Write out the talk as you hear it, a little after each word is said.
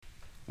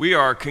We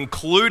are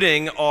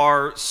concluding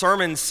our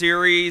sermon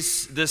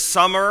series this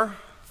summer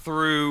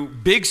through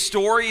big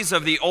stories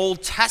of the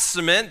Old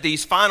Testament,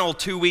 these final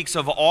 2 weeks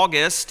of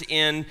August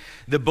in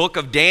the book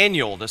of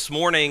Daniel. This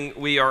morning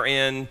we are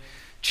in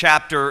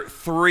chapter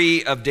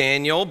 3 of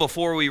Daniel.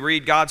 Before we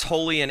read God's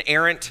holy,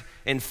 inerrant,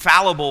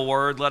 infallible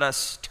word, let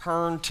us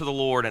turn to the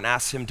Lord and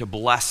ask Him to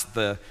bless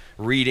the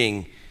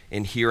reading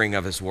and hearing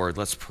of His word.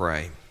 Let's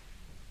pray.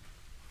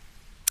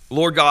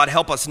 Lord God,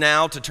 help us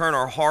now to turn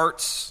our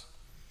hearts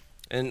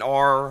and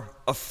our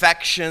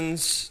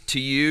affections to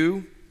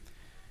you,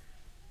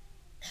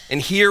 and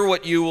hear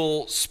what you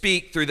will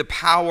speak through the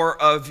power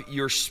of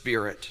your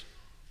Spirit.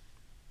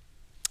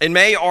 And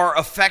may our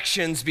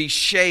affections be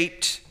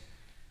shaped,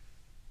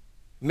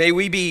 may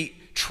we be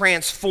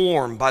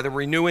transformed by the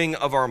renewing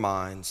of our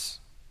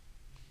minds.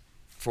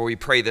 For we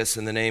pray this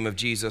in the name of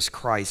Jesus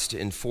Christ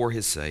and for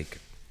his sake.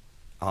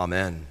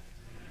 Amen.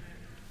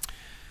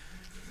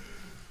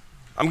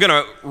 I'm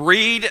going to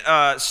read,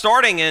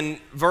 starting in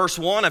verse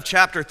 1 of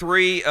chapter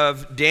 3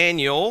 of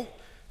Daniel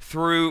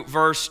through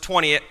verse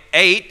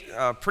 28,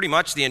 pretty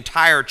much the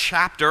entire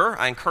chapter.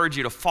 I encourage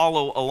you to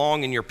follow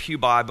along in your pew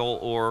Bible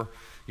or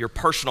your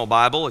personal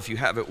Bible if you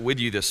have it with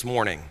you this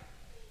morning.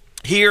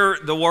 Hear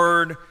the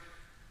word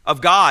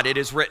of God. It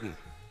is written,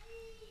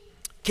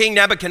 King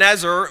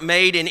Nebuchadnezzar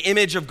made an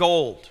image of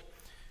gold,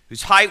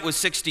 whose height was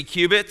 60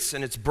 cubits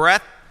and its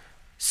breadth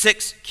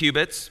 6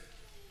 cubits.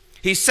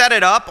 He set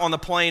it up on the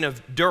plain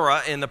of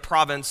Dura in the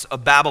province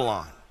of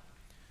Babylon.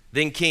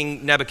 Then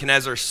King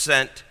Nebuchadnezzar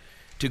sent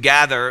to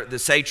gather the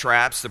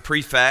satraps, the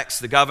prefects,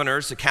 the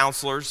governors, the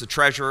counselors, the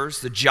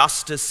treasurers, the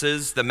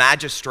justices, the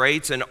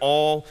magistrates, and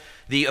all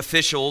the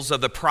officials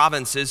of the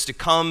provinces to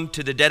come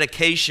to the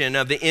dedication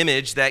of the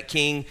image that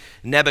King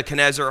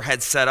Nebuchadnezzar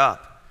had set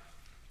up.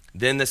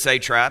 Then the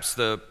satraps,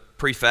 the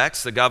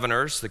prefects, the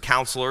governors, the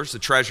counselors, the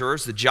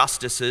treasurers, the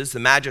justices, the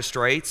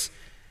magistrates,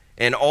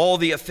 and all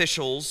the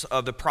officials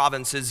of the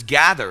provinces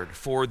gathered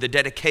for the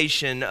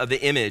dedication of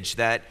the image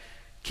that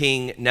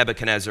King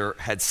Nebuchadnezzar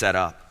had set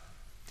up.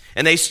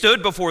 And they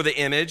stood before the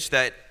image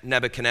that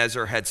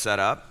Nebuchadnezzar had set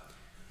up,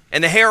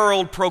 and the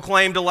herald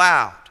proclaimed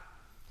aloud,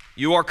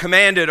 "You are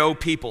commanded, O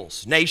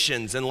peoples,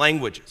 nations, and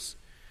languages,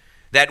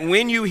 that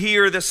when you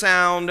hear the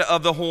sound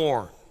of the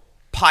horn,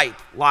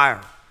 pipe,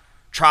 lyre,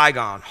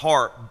 trigon,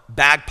 harp,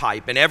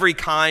 bagpipe, and every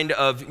kind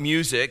of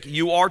music,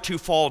 you are to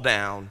fall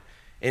down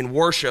and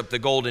worship the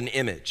golden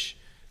image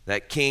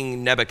that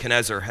King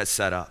Nebuchadnezzar has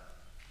set up.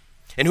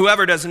 And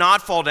whoever does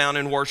not fall down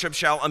and worship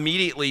shall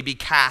immediately be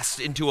cast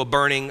into a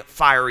burning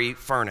fiery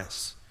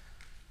furnace."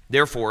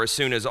 Therefore, as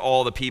soon as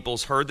all the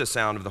peoples heard the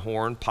sound of the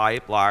horn,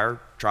 pipe,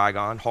 lyre,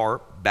 trigon,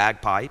 harp,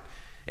 bagpipe,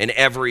 and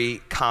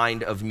every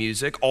kind of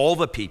music, all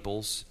the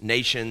peoples,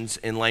 nations,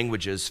 and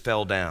languages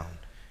fell down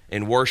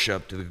and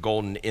worshiped the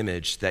golden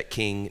image that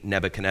King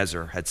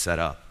Nebuchadnezzar had set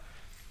up.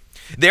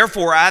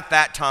 Therefore, at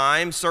that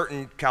time,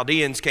 certain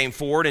Chaldeans came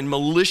forward and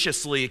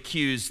maliciously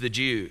accused the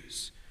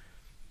Jews.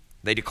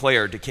 They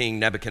declared to King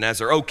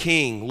Nebuchadnezzar, "O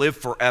king, live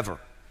forever.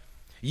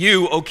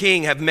 You, O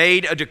king, have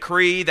made a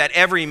decree that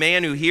every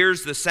man who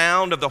hears the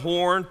sound of the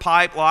horn,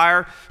 pipe,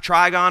 lyre,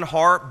 trigon,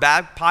 harp,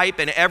 bagpipe,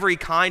 and every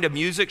kind of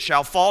music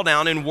shall fall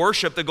down and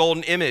worship the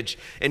golden image.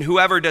 And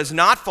whoever does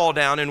not fall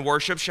down and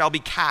worship shall be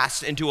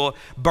cast into a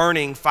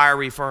burning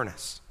fiery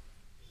furnace.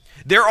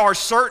 There are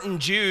certain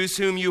Jews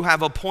whom you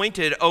have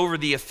appointed over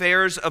the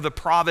affairs of the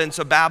province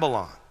of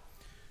Babylon,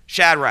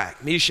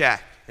 Shadrach,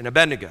 Meshach, and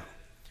Abednego.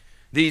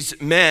 These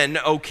men,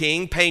 O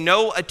king, pay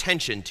no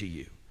attention to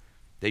you.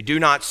 They do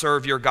not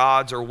serve your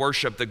gods or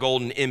worship the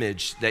golden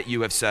image that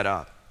you have set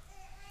up."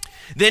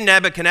 Then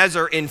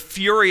Nebuchadnezzar, in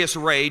furious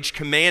rage,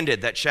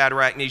 commanded that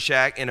Shadrach,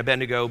 Meshach, and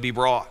Abednego be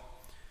brought.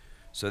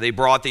 So they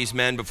brought these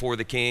men before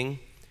the king.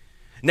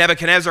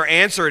 Nebuchadnezzar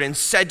answered and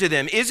said to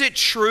them, "Is it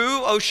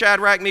true, O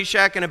Shadrach,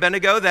 Meshach, and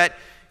Abednego, that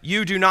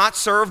you do not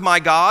serve my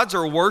gods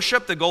or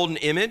worship the golden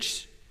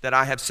image that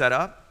I have set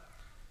up?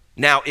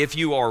 Now, if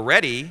you are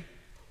ready,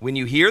 when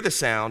you hear the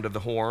sound of the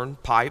horn,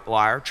 pipe,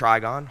 lyre,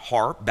 trigon,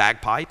 harp,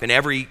 bagpipe, and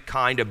every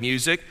kind of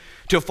music,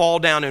 to fall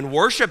down and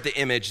worship the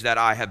image that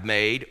I have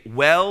made,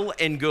 well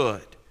and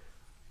good.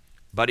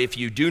 But if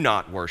you do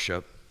not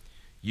worship,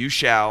 you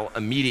shall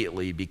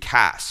immediately be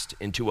cast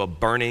into a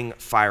burning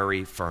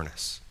fiery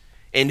furnace.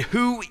 And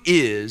who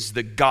is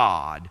the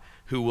God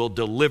who will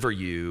deliver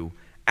you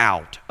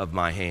out of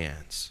my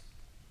hands?"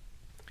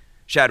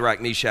 Shadrach,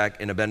 Meshach,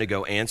 and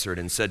Abednego answered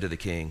and said to the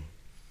king,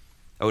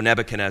 "O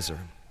Nebuchadnezzar,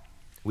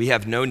 we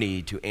have no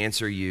need to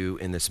answer you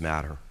in this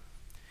matter.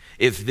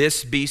 If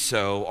this be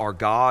so, our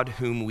God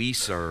whom we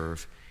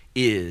serve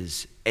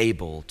is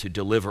able to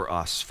deliver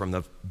us from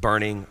the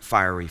burning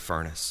fiery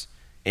furnace,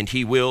 and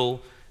he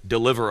will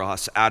deliver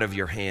us out of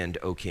your hand,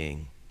 O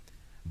king.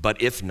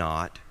 But if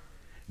not,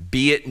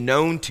 be it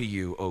known to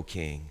you, O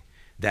king,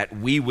 that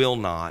we will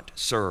not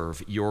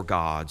serve your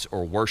gods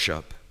or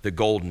worship the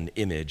golden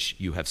image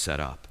you have set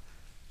up."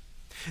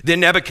 Then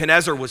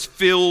Nebuchadnezzar was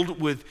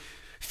filled with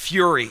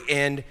fury,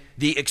 and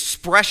the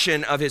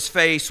expression of his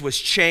face was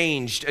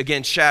changed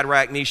against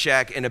Shadrach,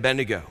 Meshach, and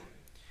Abednego.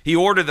 He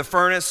ordered the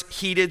furnace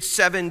heated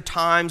 7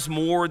 times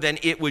more than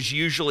it was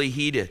usually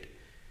heated.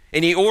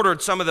 And he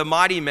ordered some of the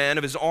mighty men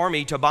of his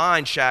army to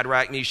bind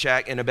Shadrach,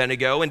 Meshach, and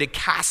Abednego and to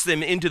cast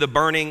them into the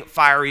burning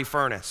fiery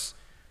furnace.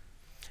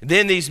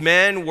 Then these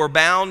men were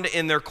bound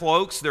in their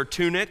cloaks, their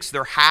tunics,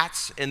 their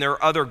hats, and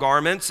their other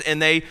garments,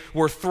 and they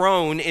were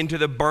thrown into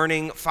the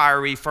burning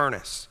fiery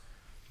furnace.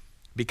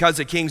 Because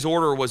the king's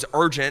order was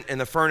urgent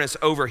and the furnace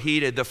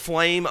overheated, the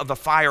flame of the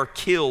fire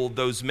killed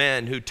those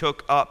men who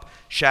took up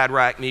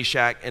Shadrach,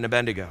 Meshach, and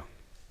Abednego.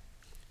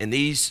 And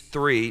these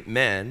 3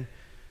 men,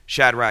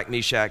 Shadrach,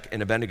 Meshach,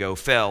 and Abednego,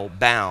 fell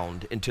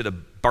bound into the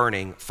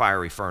burning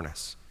fiery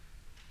furnace.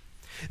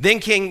 Then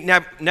King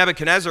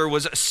Nebuchadnezzar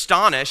was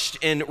astonished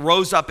and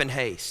rose up in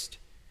haste.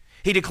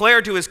 He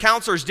declared to his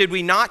counselors, "Did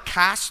we not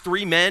cast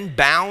 3 men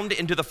bound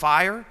into the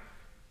fire?"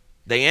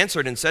 They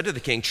answered and said to the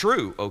king,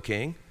 "True, O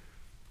king."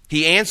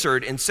 He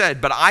answered and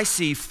said, "But I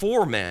see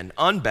 4 men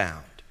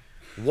unbound,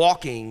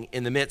 walking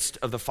in the midst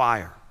of the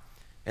fire,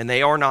 and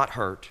they are not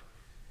hurt,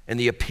 and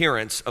the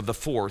appearance of the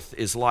 4th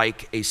is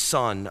like a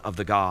son of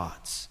the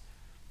gods."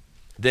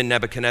 Then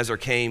Nebuchadnezzar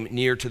came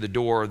near to the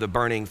door of the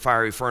burning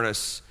fiery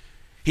furnace.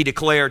 He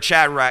declared,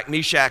 "Shadrach,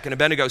 Meshach, and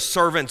Abednego,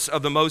 servants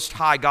of the Most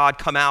High God,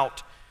 come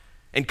out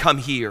and come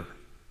here."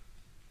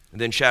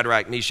 And then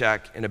Shadrach,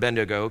 Meshach, and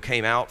Abednego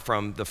came out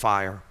from the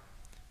fire.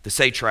 The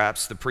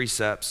satraps, the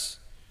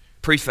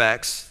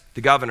prefects,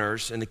 the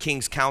governors, and the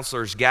king's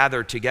counselors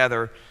gathered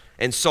together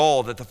and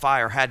saw that the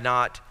fire had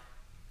not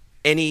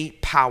any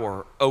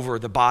power over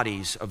the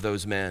bodies of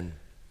those men.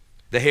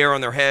 The hair on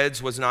their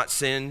heads was not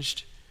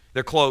singed,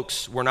 their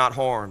cloaks were not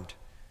harmed,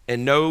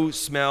 and no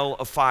smell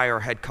of fire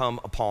had come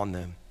upon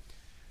them.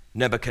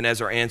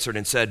 Nebuchadnezzar answered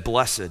and said,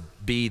 "Blessed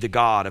be the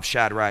God of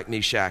Shadrach,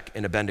 Meshach,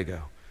 and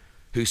Abednego,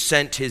 who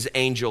sent his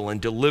angel and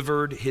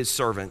delivered his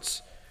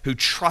servants who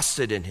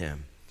trusted in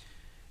him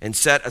and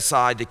set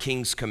aside the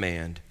king's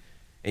command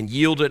and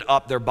yielded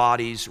up their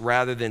bodies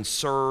rather than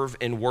serve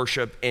and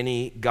worship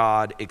any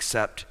god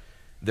except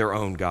their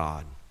own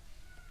God.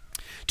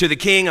 To the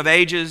King of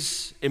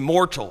ages,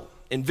 immortal,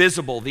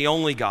 invisible, the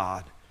only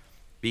God,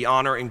 be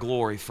honor and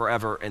glory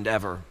forever and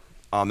ever.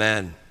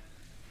 Amen.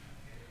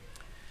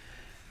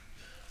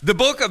 The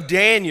book of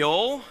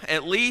Daniel,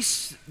 at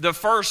least the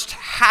first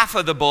half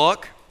of the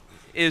book,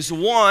 is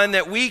one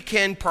that we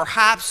can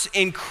perhaps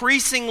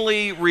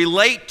increasingly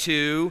relate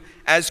to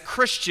as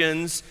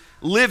Christians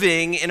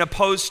living in a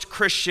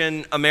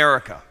post-Christian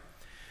America.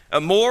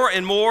 More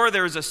and more,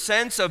 there's a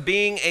sense of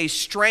being a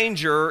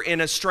stranger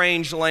in a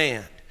strange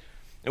land.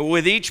 And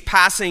with each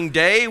passing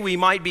day, we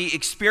might be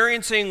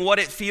experiencing what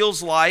it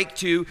feels like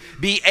to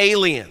be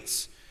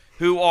aliens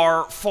who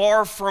are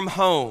far from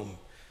home,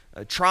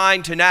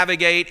 trying to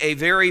navigate a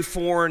very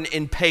foreign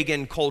and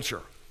pagan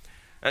culture.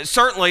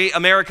 Certainly,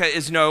 America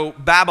is no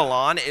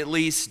Babylon, at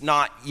least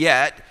not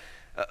yet,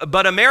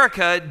 but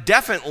America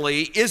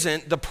definitely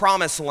isn't the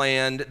promised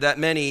land that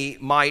many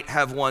might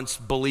have once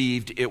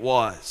believed it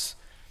was.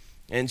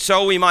 And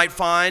so we might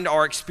find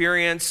our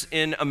experience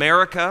in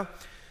America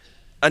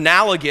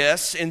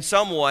analogous in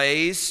some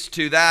ways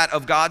to that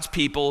of God's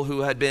people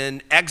who had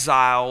been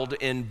exiled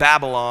in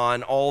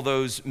Babylon all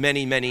those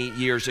many, many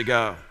years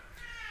ago.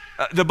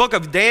 The book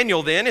of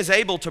Daniel then is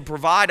able to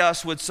provide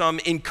us with some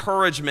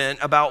encouragement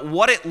about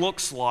what it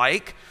looks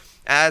like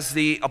as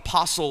the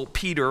Apostle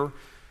Peter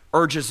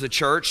urges the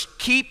church,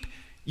 keep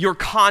your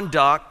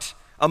conduct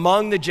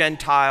among the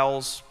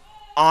Gentiles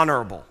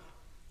honorable.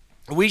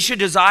 We should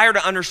desire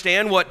to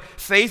understand what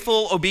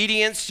faithful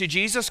obedience to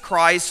Jesus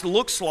Christ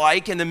looks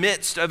like in the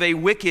midst of a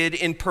wicked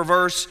and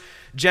perverse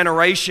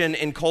generation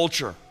and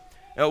culture.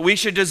 We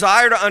should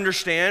desire to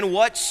understand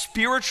what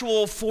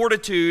spiritual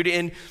fortitude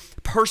and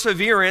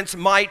perseverance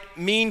might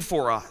mean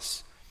for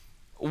us,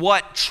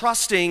 what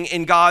trusting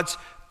in God's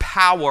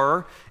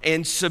power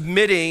and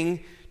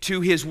submitting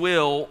to his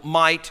will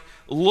might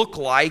look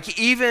like,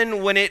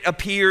 even when it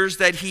appears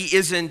that he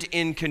isn't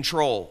in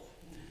control.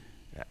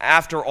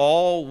 After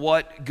all,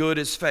 what good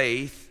is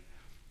faith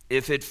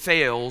if it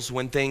fails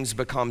when things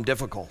become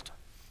difficult?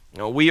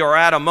 We are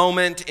at a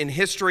moment in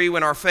history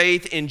when our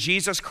faith in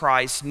Jesus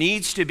Christ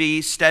needs to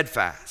be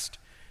steadfast,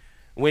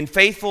 when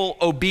faithful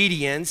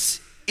obedience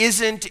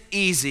isn't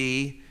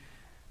easy,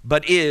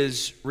 but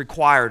is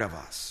required of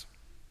us.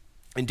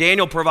 And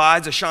Daniel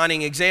provides a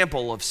shining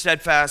example of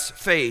steadfast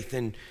faith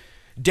and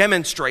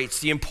demonstrates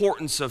the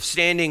importance of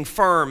standing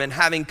firm and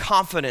having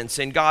confidence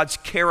in God's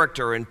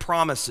character and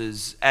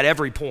promises at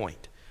every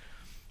point.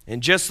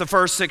 In just the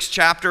first 6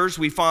 chapters,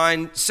 we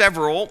find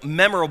several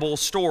memorable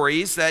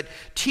stories that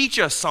teach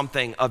us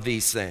something of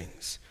these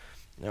things.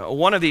 Now,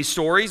 one of these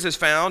stories is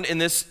found in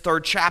this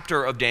 3rd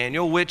chapter of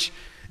Daniel, which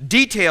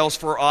details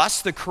for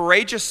us the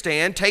courageous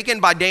stand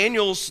taken by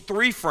Daniel's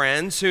 3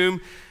 friends,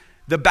 whom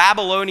the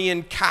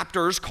Babylonian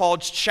captors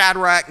called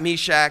Shadrach,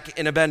 Meshach,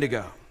 and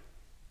Abednego.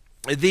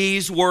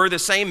 These were the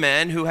same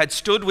men who had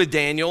stood with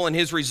Daniel in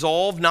his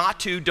resolve not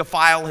to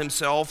defile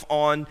himself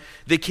on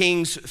the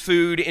king's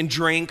food and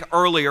drink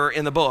earlier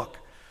in the book.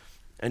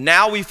 And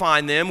now we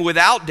find them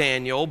without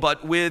Daniel,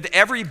 but with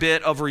every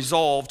bit of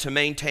resolve to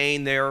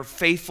maintain their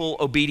faithful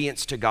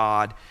obedience to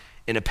God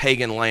in a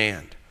pagan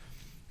land.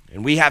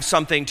 And we have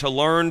something to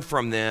learn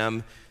from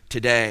them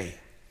today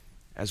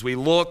as we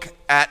look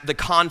at the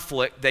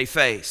conflict they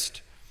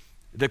faced,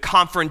 the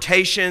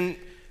confrontation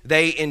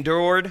they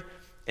endured,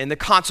 and the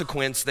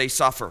consequence they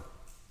suffer.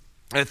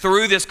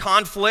 Through this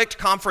conflict,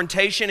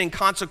 confrontation, and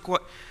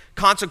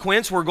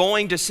consequence, we're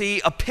going to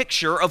see a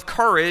picture of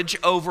courage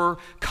over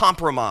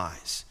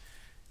compromise,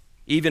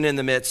 even in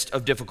the midst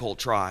of difficult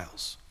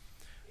trials.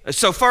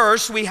 So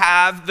first, we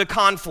have the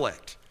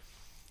conflict.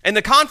 And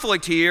the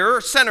conflict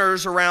here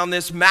centers around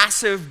this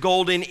massive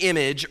golden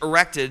image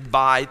erected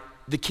by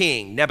the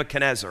king,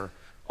 Nebuchadnezzar,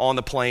 on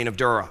the plain of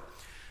Dura.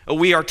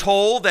 We are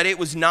told that it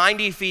was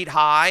 90 feet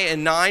high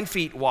and 9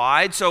 feet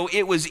wide, so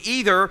it was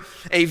either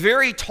a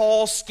very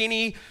tall,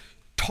 skinny,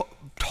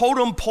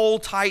 totem pole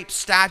type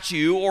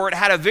statue, or it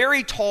had a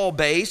very tall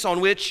base on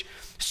which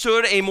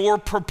stood a more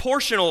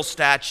proportional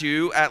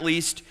statue, at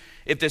least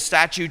if the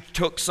statue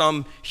took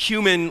some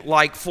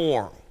human-like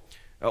form.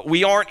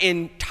 We aren't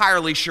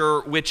entirely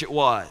sure which it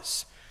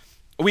was.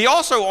 We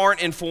also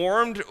aren't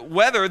informed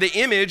whether the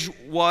image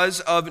was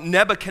of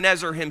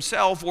Nebuchadnezzar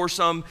himself or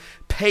some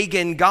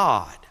pagan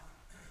god.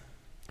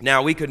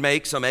 Now, we could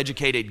make some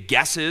educated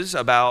guesses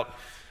about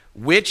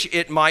which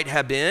it might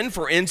have been.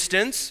 For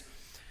instance,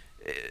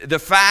 the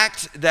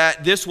fact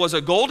that this was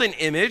a golden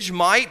image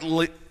might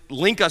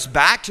link us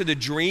back to the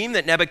dream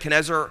that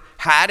Nebuchadnezzar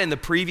had in the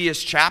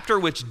previous chapter,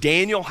 which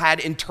Daniel had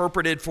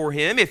interpreted for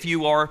him. If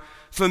you are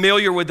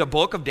familiar with the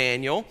book of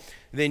Daniel,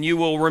 then you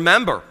will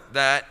remember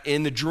that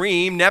in the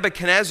dream,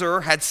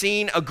 Nebuchadnezzar had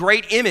seen a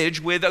great image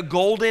with a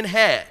golden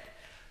head.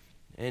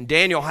 And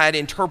Daniel had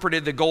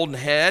interpreted the golden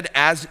head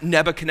as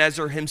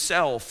Nebuchadnezzar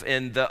himself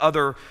and the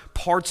other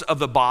parts of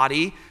the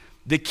body,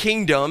 the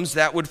kingdoms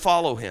that would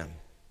follow him.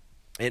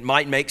 It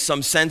might make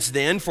some sense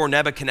then for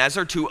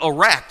Nebuchadnezzar to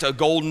erect a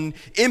golden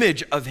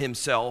image of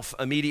himself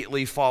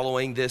immediately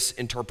following this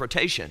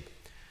interpretation.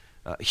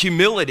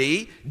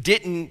 Humility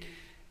didn't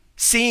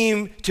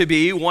seem to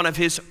be one of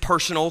his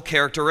personal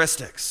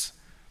characteristics.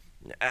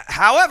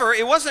 However,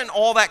 it wasn't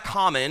all that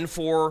common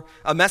for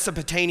a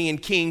Mesopotamian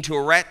king to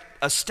erect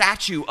a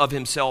statue of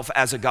himself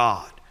as a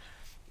god.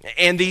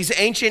 And these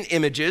ancient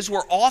images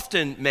were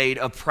often made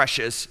of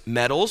precious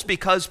metals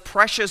because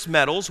precious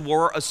metals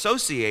were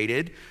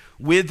associated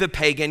with the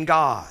pagan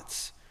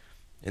gods.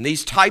 And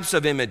these types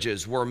of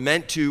images were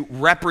meant to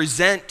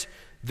represent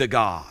the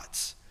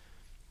gods.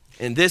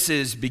 And this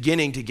is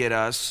beginning to get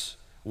us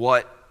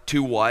what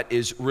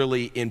is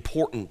really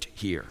important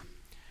here.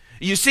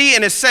 You see,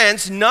 in a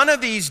sense, none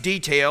of these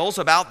details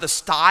about the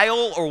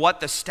style or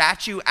what the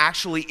statue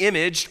actually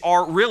imaged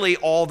are really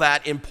all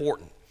that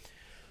important.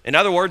 In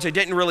other words, it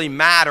didn't really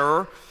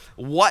matter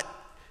what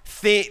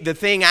the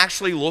thing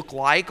actually looked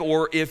like,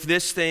 or if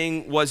this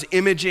thing was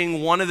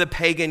imaging one of the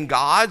pagan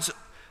gods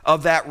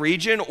of that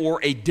region or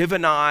a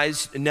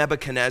divinized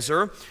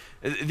Nebuchadnezzar.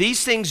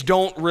 These things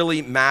don't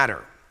really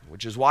matter,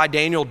 which is why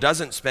Daniel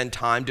doesn't spend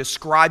time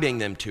describing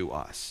them to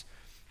us.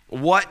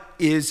 What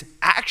is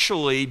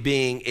actually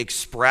being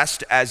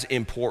expressed as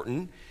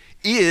important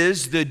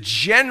is the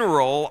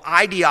general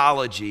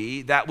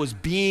ideology that was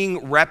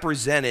being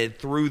represented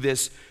through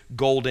this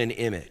golden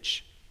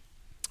image.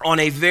 On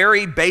a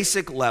very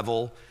basic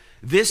level,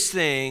 this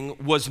thing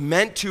was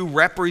meant to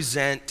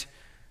represent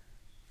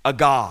a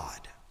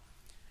god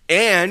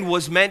and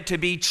was meant to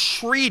be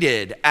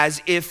treated as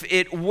if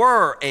it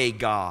were a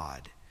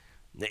god,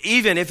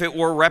 even if it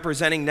were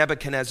representing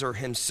Nebuchadnezzar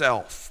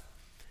himself.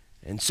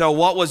 And so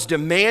what was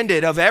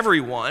demanded of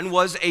everyone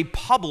was a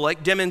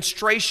public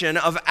demonstration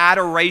of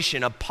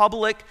adoration, a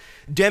public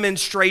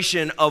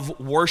demonstration of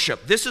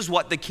worship. This is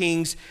what the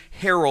king's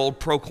herald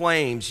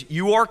proclaims.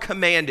 You are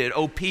commanded,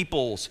 O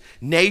peoples,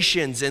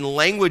 nations, and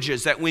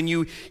languages, that when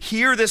you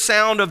hear the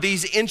sound of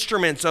these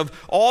instruments, of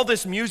all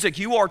this music,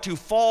 you are to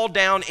fall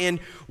down and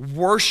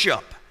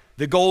worship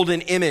the golden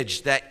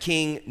image that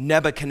King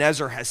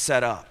Nebuchadnezzar has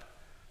set up.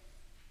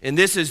 And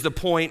this is the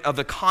point of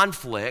the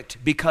conflict,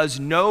 because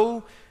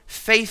no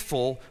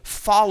faithful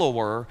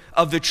follower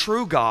of the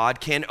true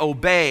God can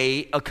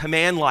obey a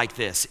command like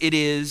this. It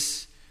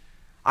is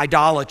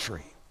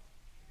idolatry.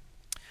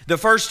 The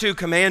first two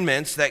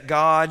commandments that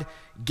God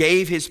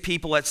gave his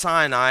people at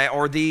Sinai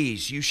are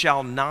these: you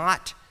shall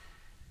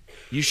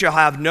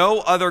have no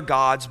other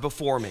gods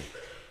before me.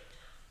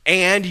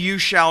 And you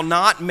shall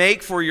not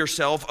make for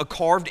yourself a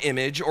carved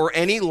image or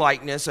any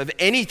likeness of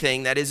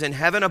anything that is in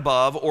heaven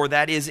above, or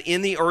that is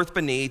in the earth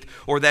beneath,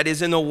 or that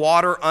is in the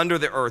water under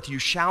the earth. You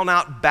shall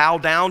not bow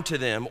down to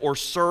them or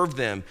serve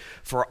them,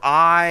 for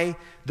I,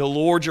 the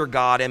Lord your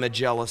God, am a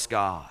jealous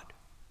God.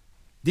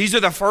 These are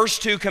the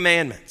first two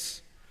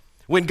commandments.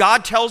 When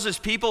God tells his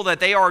people that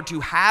they are to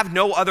have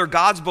no other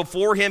gods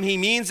before him, he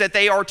means that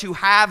they are to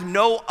have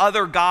no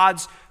other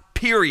gods,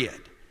 period.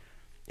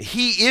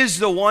 He is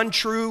the one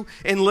true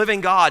and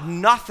living God.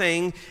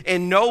 Nothing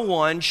and no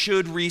one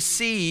should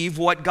receive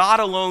what God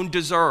alone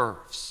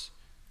deserves: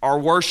 our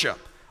worship,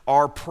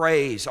 our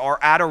praise, our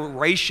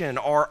adoration,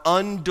 our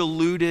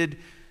undiluted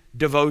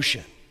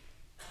devotion.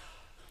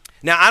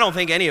 Now, I don't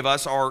think any of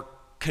us are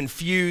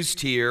confused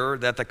here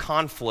that the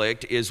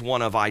conflict is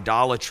one of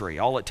idolatry.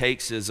 All it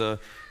takes is a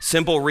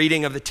simple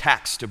reading of the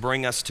text to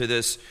bring us to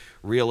this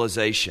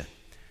realization.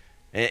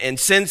 And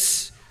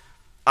since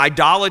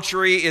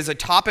idolatry is a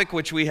topic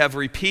which we have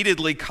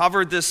repeatedly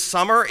covered this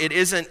summer, it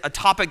isn't a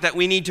topic that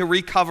we need to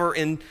recover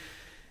in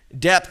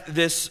depth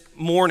this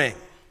morning.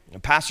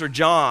 Pastor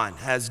John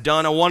has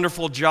done a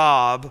wonderful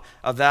job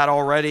of that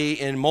already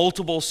in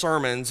multiple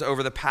sermons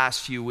over the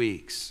past few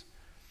weeks.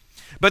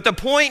 But the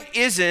point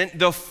isn't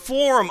the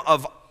form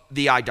of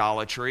the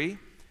idolatry,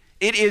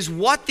 it is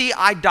what the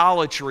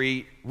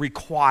idolatry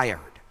required.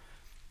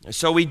 And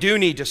so we do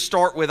need to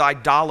start with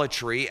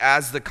idolatry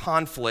as the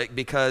conflict,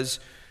 because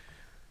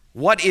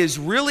what is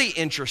really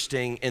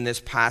interesting in this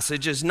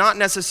passage is not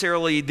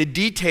necessarily the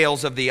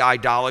details of the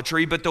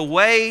idolatry, but the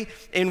way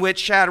in which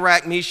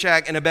Shadrach,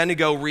 Meshach, and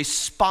Abednego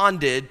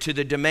responded to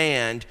the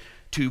demand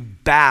to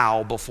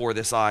bow before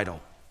this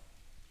idol.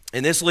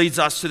 And this leads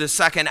us to the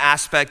second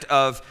aspect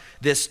of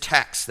this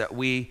text that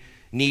we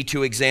need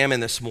to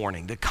examine this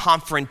morning, the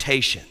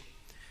confrontation.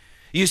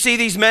 You see,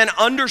 these men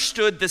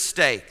understood the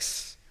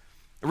stakes.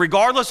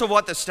 Regardless of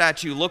what the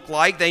statue looked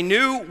like, they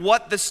knew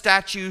what the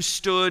statue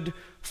stood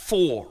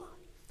for.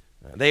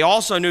 They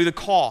also knew the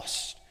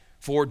cost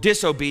for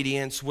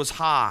disobedience was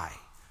high.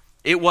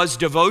 It was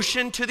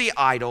devotion to the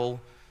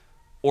idol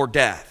or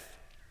death.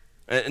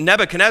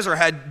 Nebuchadnezzar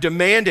had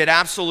demanded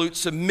absolute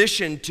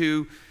submission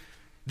to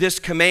this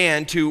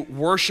command to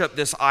worship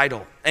this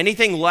idol.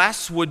 Anything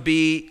less would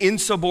be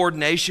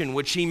insubordination,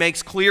 which he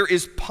makes clear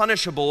is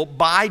punishable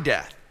by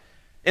death.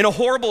 And a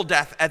horrible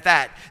death at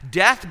that.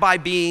 Death by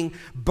being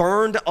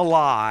burned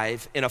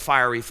alive in a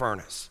fiery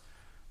furnace.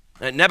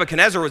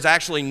 Nebuchadnezzar was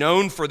actually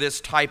known for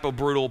this type of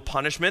brutal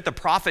punishment. The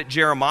prophet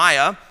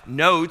Jeremiah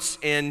notes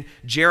in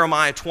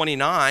Jeremiah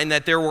 29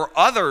 that there were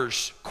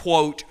others,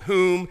 quote,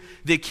 whom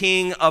the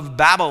king of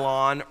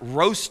Babylon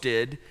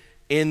roasted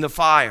in the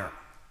fire.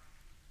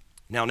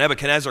 Now,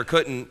 Nebuchadnezzar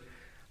couldn't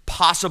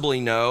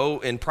possibly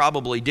know, and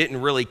probably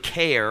didn't really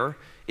care,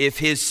 if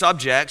his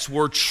subjects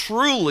were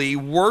truly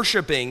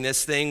worshiping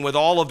this thing with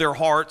all of their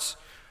hearts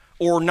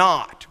or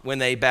not when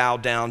they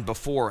bowed down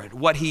before it.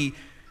 What he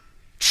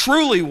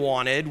truly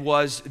wanted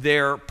was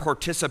their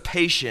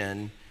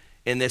participation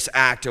in this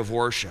act of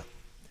worship.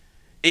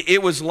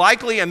 It was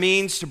likely a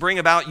means to bring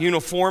about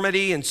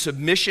uniformity and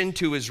submission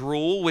to his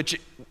rule, which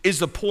is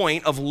the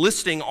point of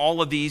listing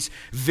all of these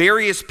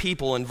various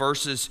people in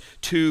verses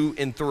 2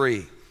 and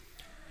 3.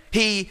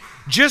 He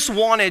just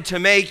wanted to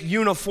make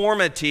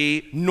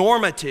uniformity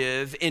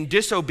normative and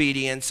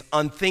disobedience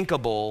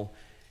unthinkable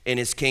in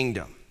his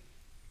kingdom.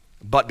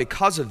 But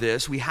because of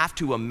this, we have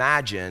to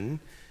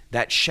imagine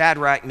that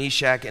Shadrach,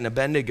 Meshach, and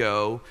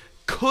Abednego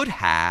could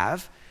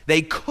have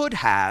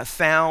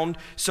found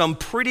some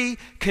pretty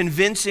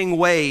convincing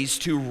ways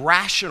to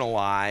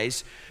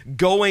rationalize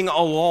going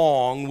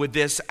along with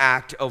this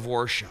act of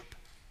worship.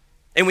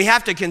 And we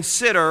have to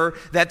consider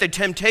that the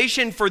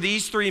temptation for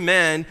these three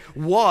men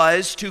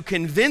was to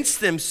convince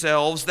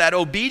themselves that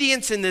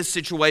obedience in this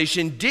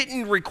situation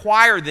didn't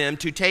require them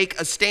to take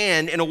a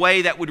stand in a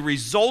way that would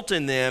result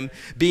in them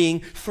being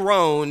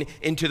thrown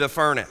into the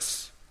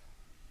furnace.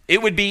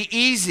 It would be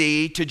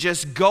easy to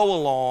just go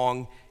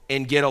along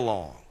and get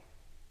along.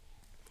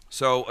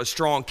 So a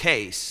strong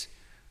case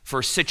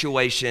for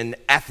situation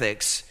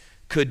ethics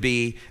could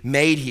be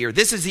made here.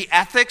 This is the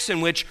ethics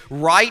in which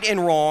right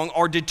and wrong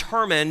are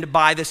determined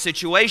by the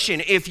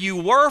situation. If you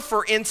were,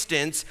 for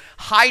instance,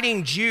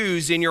 hiding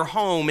Jews in your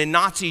home in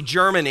Nazi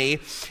Germany,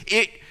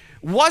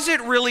 was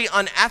it really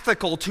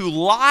unethical to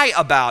lie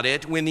about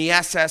it when the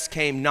SS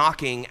came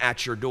knocking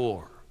at your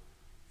door?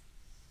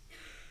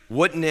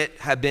 Wouldn't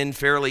it have been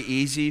fairly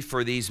easy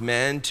for these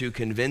men to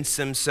convince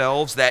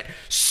themselves that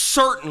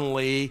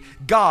certainly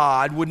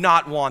God would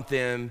not want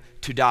them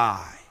to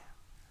die?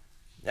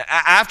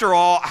 After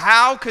all,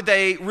 how could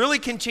they really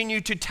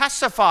continue to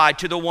testify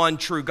to the one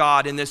true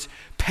God in this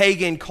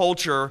pagan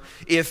culture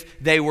if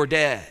they were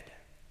dead?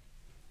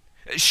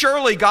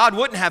 Surely God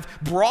wouldn't have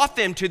brought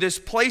them to this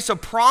place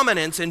of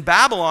prominence in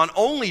Babylon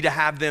only to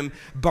have them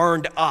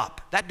burned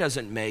up. That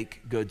doesn't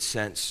make good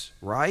sense,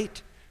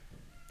 right?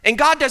 And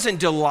God doesn't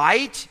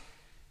delight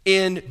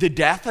in the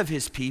death of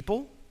his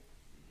people.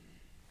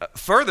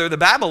 Further, the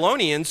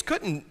Babylonians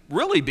couldn't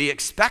really be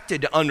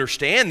expected to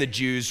understand the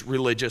Jews'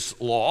 religious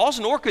laws,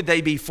 nor could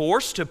they be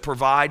forced to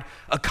provide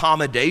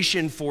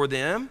accommodation for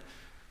them.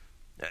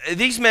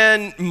 These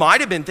men might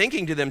have been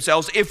thinking to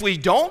themselves, if we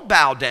don't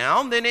bow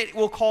down, then it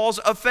will cause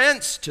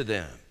offense to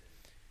them.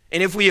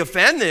 And if we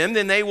offend them,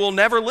 then they will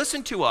never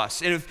listen to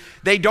us. And if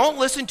they don't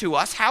listen to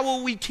us, how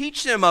will we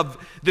teach them of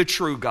the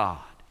true God?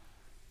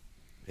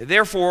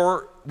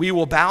 Therefore, we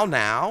will bow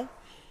now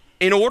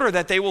in order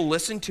that they will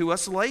listen to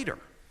us later.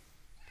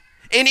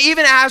 And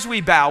even as we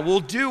bow,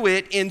 we'll do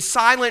it in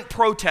silent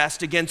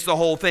protest against the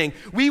whole thing.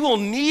 We will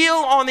kneel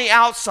on the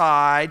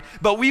outside,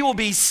 but we will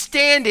be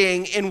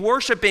standing and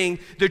worshiping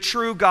the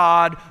true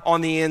God on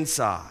the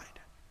inside.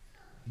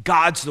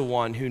 God's the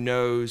one who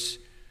knows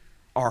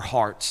our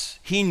hearts.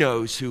 He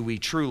knows who we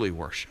truly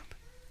worship.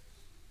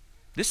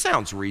 This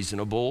sounds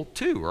reasonable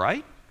too,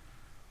 right?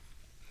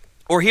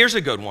 Or here's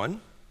a good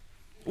one.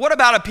 What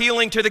about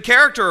appealing to the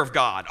character of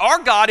God?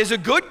 Our God is a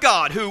good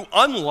God who,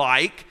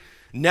 unlike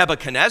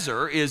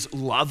Nebuchadnezzar, is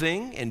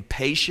loving and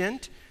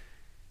patient,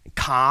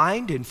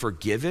 kind and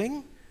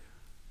forgiving.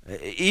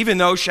 Even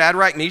though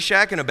Shadrach,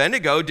 Meshach, and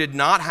Abednego did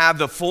not have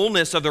the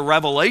fullness of the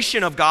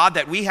revelation of God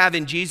that we have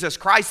in Jesus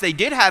Christ, they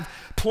did have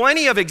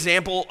plenty of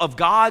example of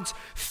God's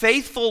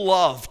faithful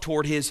love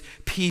toward his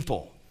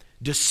people,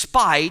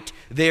 despite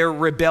their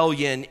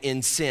rebellion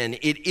in sin.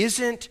 It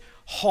isn't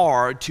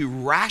hard to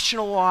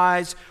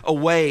rationalize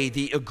away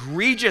the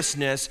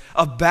egregiousness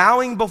of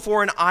bowing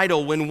before an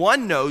idol when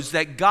one knows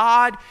that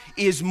God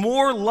is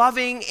more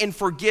loving and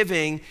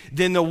forgiving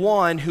than the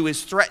one who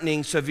is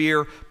threatening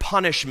severe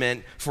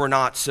punishment for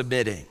not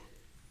submitting.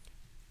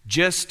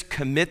 Just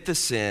commit the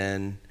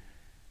sin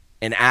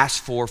and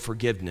ask for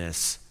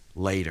forgiveness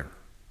later.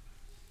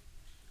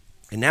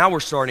 And now we're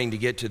starting to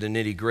get to the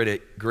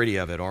nitty-gritty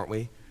of it, aren't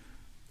we?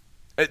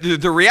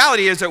 The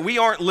reality is that we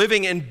aren't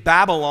living in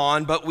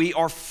Babylon, but we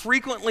are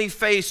frequently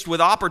faced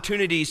with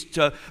opportunities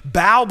to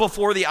bow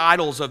before the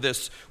idols of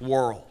this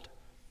world.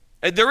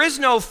 There is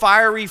no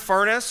fiery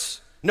furnace.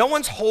 No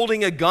one's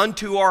holding a gun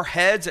to our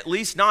heads, at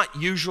least not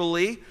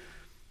usually.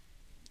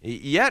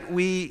 Yet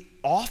we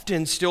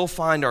often still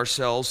find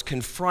ourselves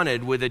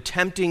confronted with a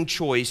tempting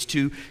choice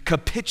to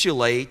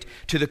capitulate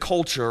to the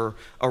culture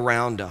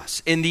around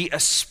us. And the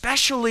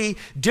especially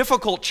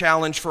difficult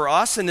challenge for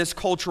us in this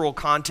cultural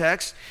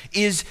context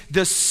is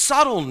the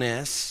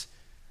subtleness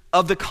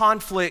of the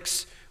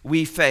conflicts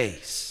we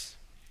face.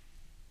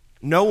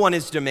 No one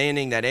is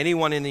demanding that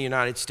anyone in the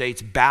United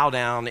States bow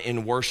down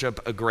and worship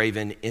a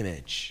graven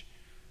image,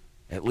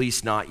 at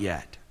least not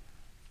yet.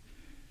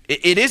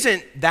 It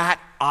isn't that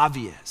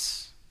obvious.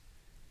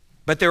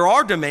 But there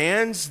are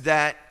demands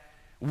that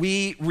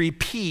we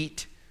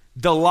repeat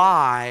the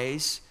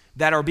lies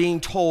that are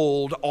being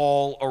told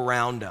all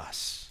around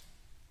us.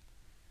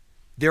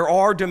 There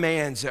are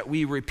demands that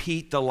we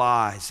repeat the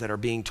lies that are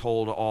being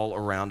told all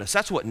around us.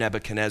 That's what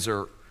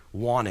Nebuchadnezzar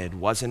wanted,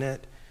 wasn't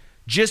it?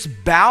 Just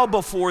bow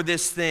before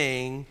this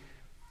thing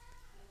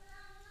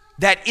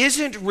that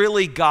isn't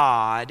really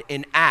God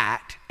and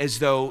act as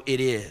though it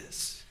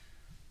is.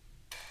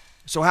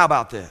 So how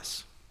about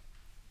this?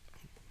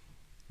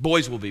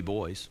 Boys will be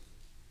boys.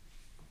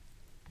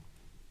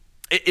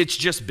 It's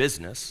just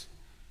business.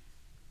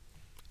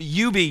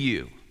 You be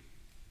you.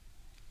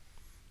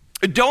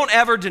 Don't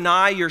ever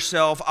deny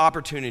yourself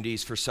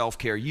opportunities for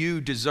self-care. You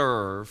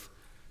deserve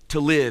to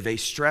live a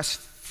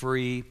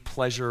stress-free,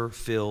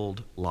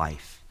 pleasure-filled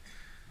life.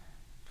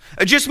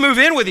 Just move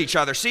in with each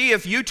other. See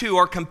if you two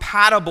are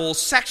compatible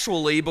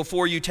sexually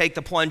before you take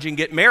the plunge and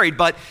get married.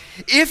 But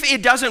if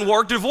it doesn't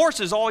work, divorce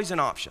is always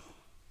an option.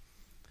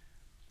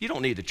 You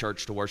don't need the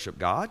church to worship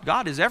God.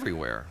 God is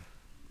everywhere.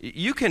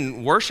 You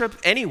can worship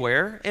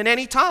anywhere and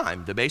any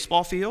time. The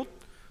baseball field,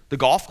 the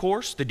golf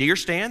course, the deer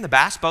stand, the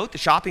bass boat, the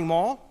shopping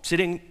mall,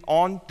 sitting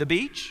on the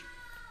beach.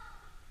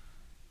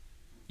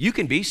 You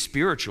can be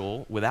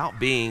spiritual without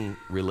being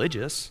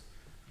religious.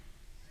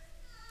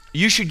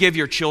 You should give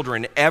your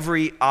children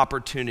every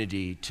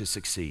opportunity to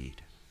succeed.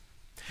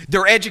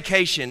 Their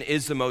education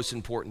is the most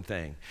important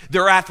thing.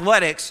 Their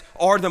athletics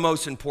are the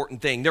most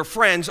important thing. Their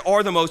friends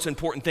are the most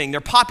important thing.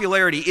 Their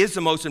popularity is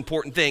the most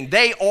important thing.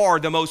 They are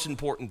the most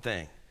important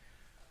thing.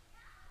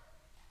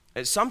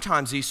 And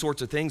sometimes these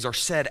sorts of things are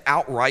said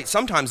outright.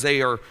 Sometimes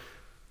they are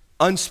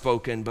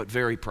unspoken but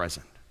very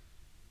present.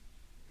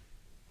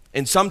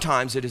 And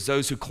sometimes it is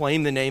those who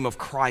claim the name of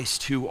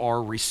Christ who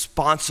are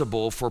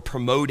responsible for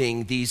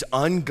promoting these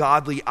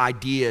ungodly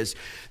ideas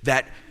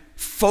that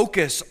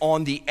focus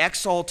on the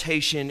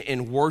exaltation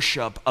and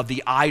worship of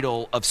the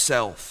idol of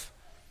self,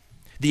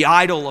 the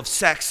idol of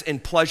sex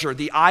and pleasure,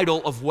 the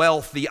idol of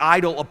wealth, the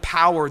idol of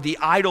power, the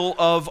idol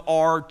of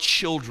our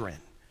children.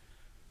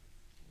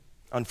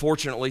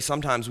 Unfortunately,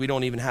 sometimes we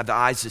don't even have the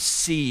eyes to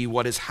see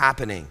what is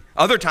happening.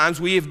 Other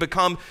times we have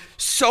become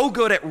so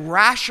good at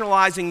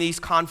rationalizing these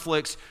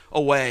conflicts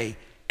away.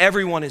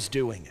 Everyone is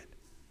doing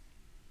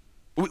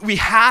it. We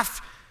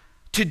have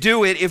to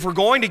do it if we're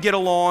going to get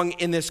along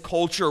in this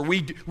culture.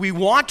 We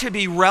want to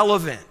be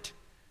relevant.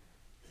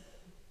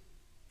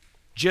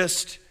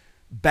 Just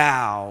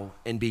bow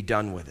and be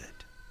done with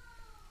it.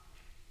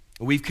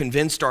 We've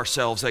convinced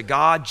ourselves that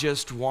God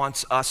just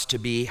wants us to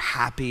be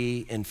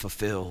happy and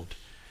fulfilled.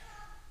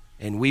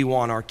 And we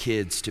want our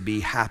kids to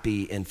be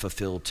happy and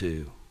fulfilled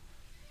too.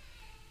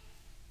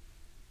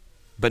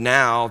 But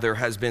now there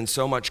has been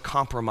so much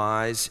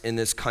compromise in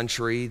this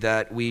country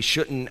that we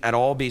shouldn't at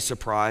all be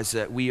surprised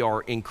that we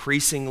are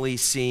increasingly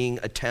seeing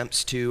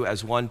attempts to,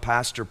 as one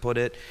pastor put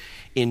it,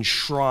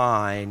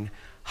 enshrine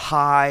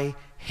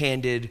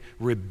high-handed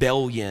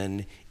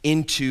rebellion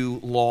into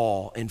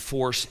law and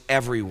force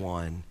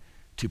everyone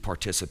to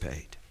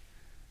participate.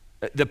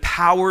 The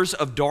powers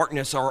of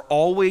darkness are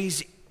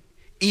always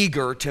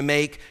eager to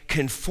make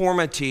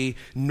conformity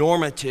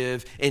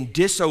normative and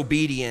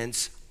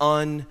disobedience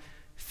unthinkable.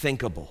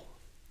 unthinkable.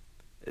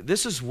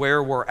 This is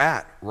where we're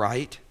at,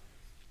 right?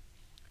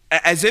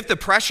 As if the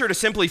pressure to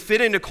simply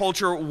fit into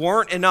culture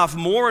weren't enough,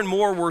 more and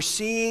more we're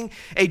seeing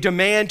a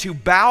demand to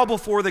bow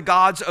before the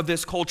gods of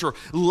this culture.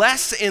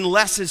 Less and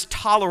less is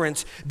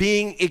tolerance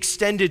being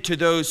extended to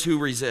those who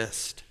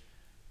resist.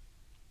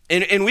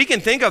 And we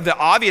can think of the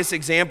obvious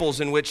examples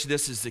in which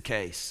this is the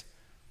case.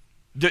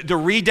 The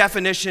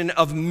redefinition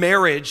of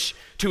marriage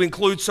to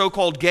include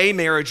so-called gay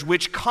marriage,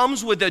 which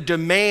comes with a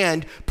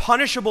demand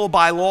punishable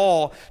by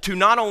law to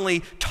not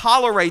only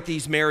tolerate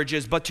these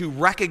marriages, but to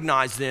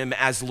recognize them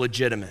as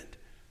legitimate.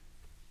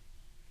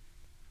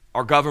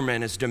 Our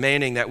government is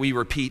demanding that we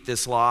repeat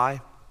this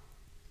lie,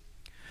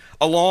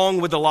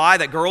 along with the lie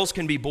that girls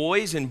can be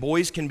boys and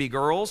boys can be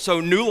girls. So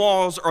new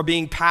laws are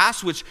being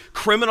passed which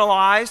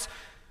criminalize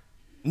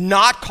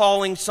not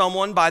calling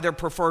someone by their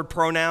preferred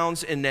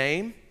pronouns and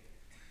name,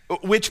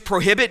 which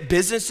prohibit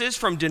businesses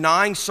from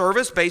denying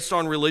service based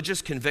on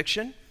religious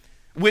conviction,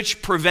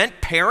 which prevent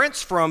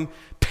parents from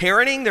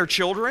parenting their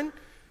children,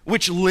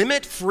 which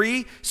limit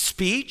free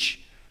speech.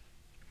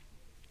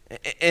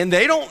 And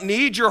they don't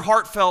need your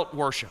heartfelt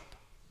worship.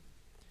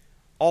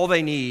 All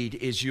they need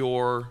is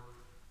your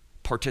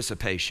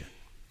participation.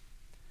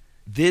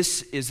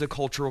 This is the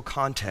cultural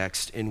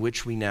context in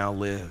which we now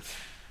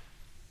live.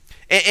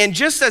 And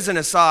just as an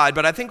aside,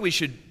 but I think we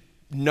should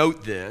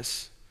note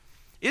this,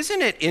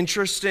 isn't it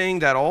interesting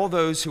that all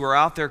those who are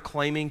out there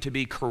claiming to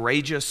be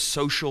courageous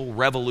social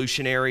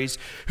revolutionaries,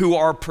 who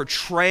are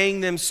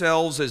portraying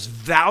themselves as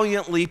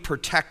valiantly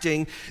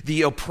protecting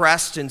the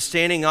oppressed and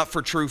standing up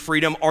for true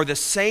freedom, are the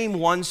same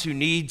ones who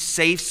need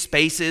safe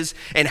spaces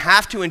and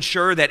have to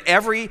ensure that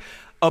every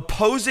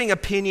opposing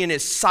opinion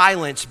is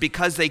silenced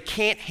because they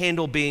can't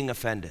handle being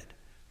offended?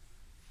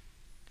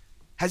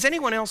 Has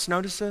anyone else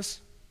noticed this?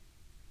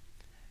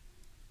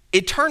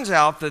 It turns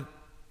out that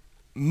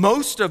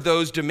most of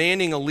those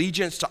demanding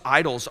allegiance to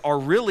idols are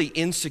really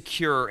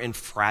insecure and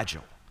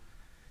fragile.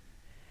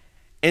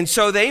 And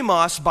so they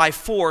must, by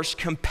force,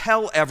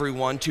 compel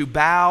everyone to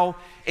bow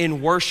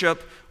and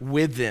worship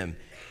with them.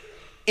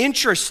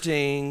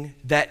 Interesting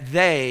that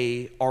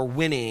they are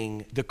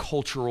winning the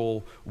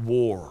cultural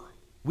war.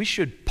 We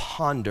should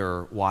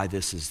ponder why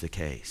this is the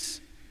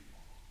case.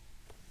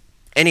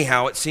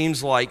 Anyhow, it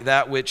seems like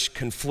that which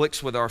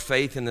conflicts with our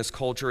faith in this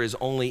culture is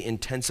only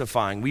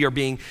intensifying. We are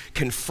being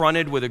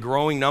confronted with a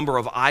growing number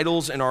of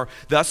idols and are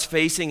thus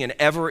facing an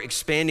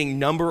ever-expanding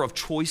number of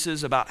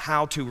choices about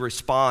how to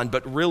respond.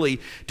 But really,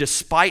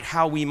 despite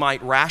how we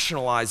might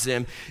rationalize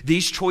them,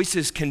 these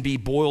choices can be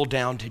boiled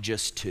down to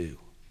just two.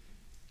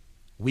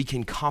 We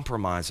can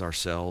compromise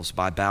ourselves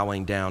by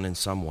bowing down in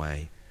some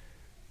way,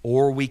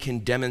 or we can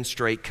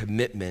demonstrate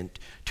commitment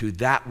to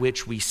that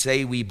which we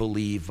say we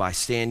believe by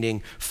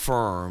standing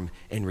firm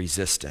and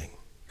resisting.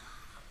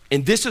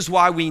 And this is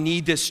why we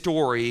need this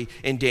story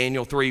in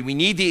Daniel 3. We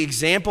need the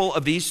example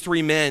of these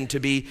three men to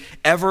be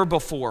ever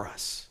before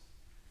us.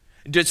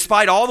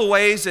 Despite all the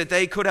ways that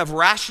they could have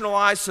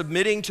rationalized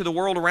submitting to the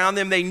world around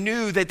them, they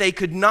knew that they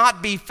could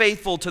not be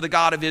faithful to the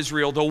God of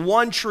Israel, the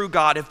one true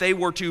God, if they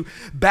were to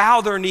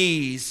bow their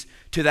knees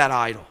to that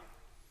idol.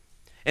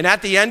 And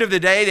at the end of the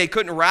day, they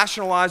couldn't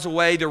rationalize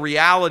away the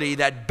reality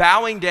that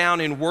bowing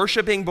down and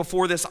worshiping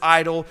before this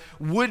idol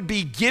would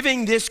be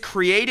giving this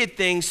created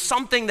thing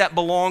something that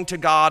belonged to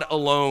God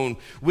alone,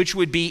 which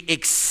would be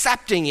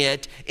accepting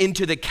it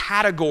into the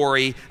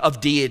category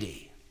of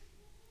deity.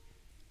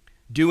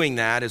 Doing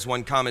that, as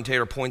one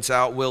commentator points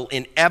out, will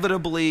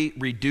inevitably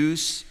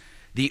reduce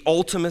the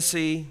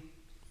ultimacy,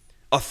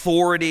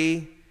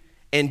 authority,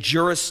 and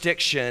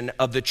jurisdiction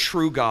of the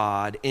true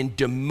God and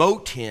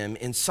demote him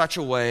in such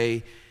a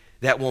way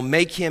that will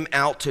make him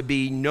out to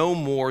be no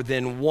more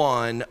than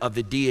one of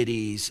the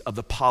deities of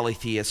the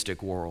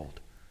polytheistic world.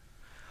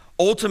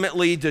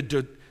 Ultimately,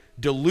 the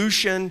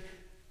dilution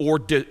or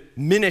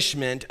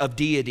diminishment of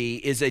deity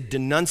is a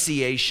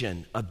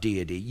denunciation of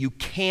deity. You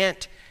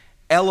can't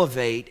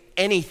elevate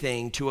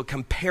anything to a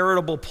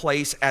comparable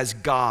place as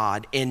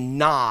God and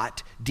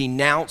not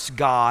denounce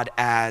God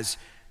as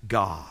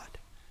God.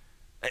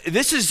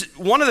 This is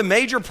one of the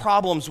major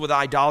problems with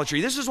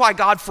idolatry. This is why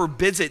God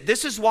forbids it.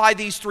 This is why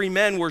these three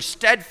men were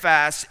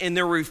steadfast in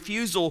their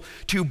refusal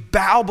to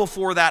bow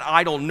before that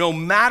idol, no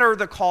matter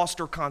the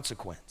cost or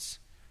consequence.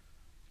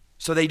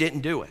 So they didn't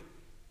do it.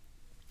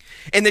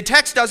 And the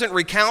text doesn't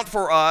recount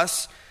for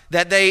us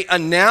that they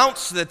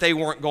announced that they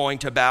weren't going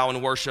to bow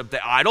and worship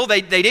the idol.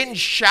 They didn't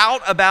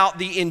shout about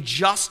the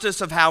injustice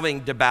of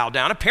having to bow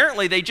down.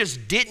 Apparently, they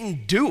just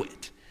didn't do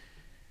it.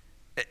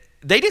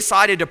 They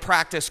decided to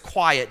practice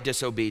quiet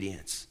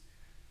disobedience.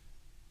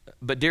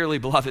 But dearly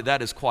beloved,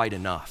 that is quite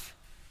enough.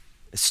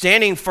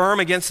 Standing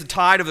firm against the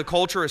tide of the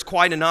culture is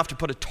quite enough to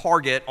put a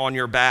target on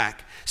your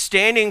back.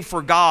 Standing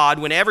for God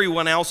when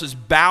everyone else is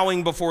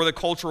bowing before the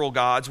cultural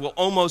gods will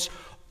almost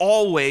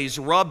always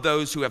rub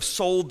those who have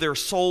sold their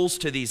souls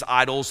to these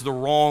idols the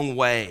wrong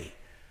way,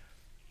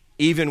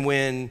 even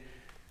when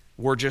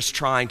we're just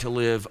trying to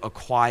live a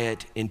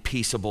quiet and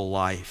peaceable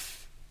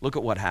life. Look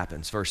at what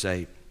happens, verse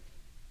 8.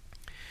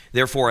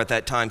 Therefore, at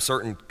that time,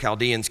 certain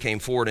Chaldeans came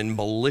forward and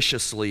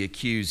maliciously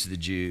accused the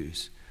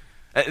Jews.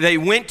 They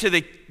went to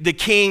the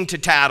king to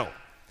tattle,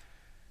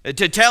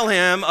 to tell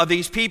him of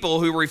these people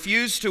who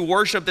refused to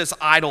worship this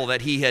idol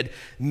that he had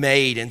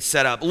made and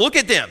set up. Look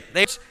at them.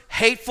 They're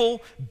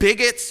hateful,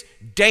 bigots,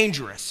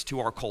 dangerous to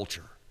our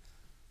culture.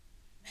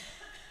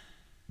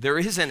 There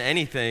isn't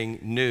anything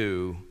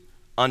new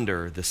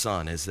under the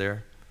sun, is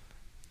there?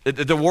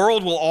 The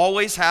world will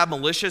always have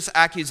malicious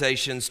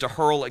accusations to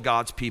hurl at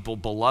God's people.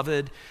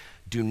 Beloved,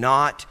 do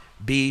not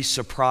be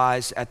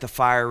surprised at the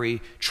fiery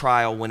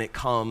trial when it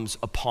comes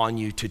upon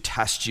you to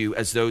test you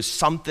as though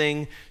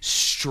something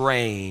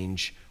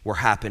strange were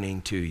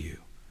happening to you.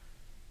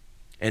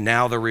 And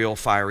now the real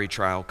fiery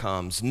trial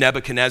comes.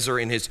 Nebuchadnezzar,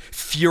 in his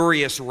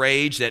furious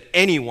rage that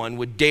anyone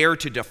would dare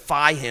to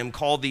defy him,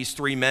 called these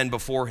three men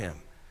before him.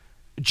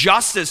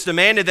 Justice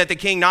demanded that the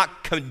king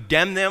not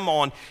condemn them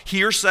on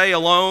hearsay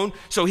alone,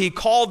 so he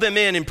called them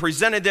in and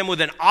presented them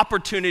with an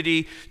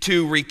opportunity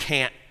to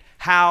recant.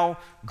 How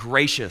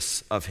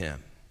gracious of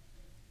him.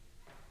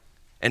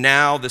 And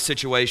now the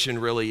situation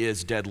really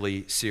is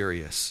deadly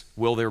serious.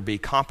 Will there be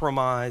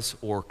compromise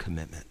or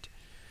commitment?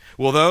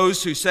 Will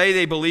those who say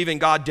they believe in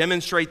God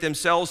demonstrate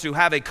themselves to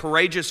have a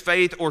courageous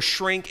faith or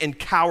shrink in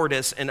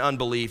cowardice and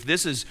unbelief?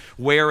 This is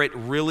where it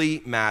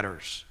really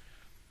matters.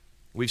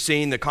 We've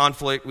seen the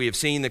conflict, we have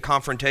seen the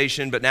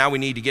confrontation, but now we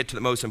need to get to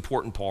the most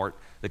important part,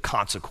 the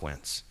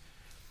consequence.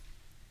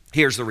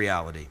 Here's the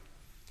reality.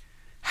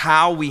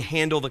 How we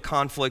handle the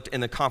conflict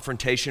and the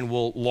confrontation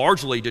will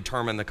largely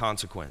determine the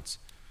consequence.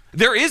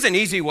 There is an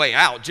easy way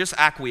out, just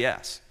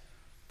acquiesce.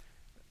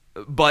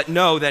 But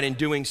know that in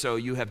doing so,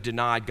 you have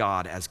denied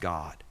God as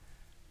God.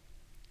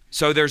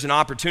 So there's an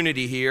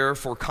opportunity here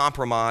for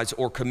compromise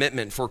or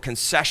commitment, for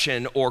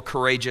concession or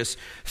courageous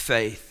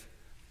faith.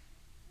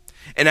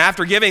 And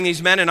after giving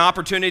these men an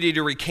opportunity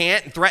to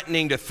recant and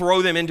threatening to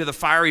throw them into the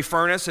fiery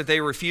furnace if they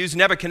refuse,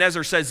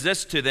 Nebuchadnezzar says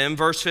this to them,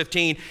 verse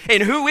 15,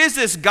 "And who is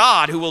this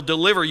God who will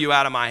deliver you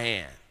out of my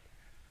hand?"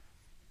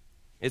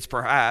 It's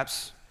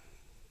perhaps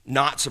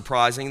not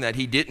surprising that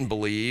he didn't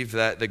believe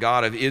that the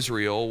God of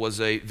Israel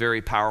was a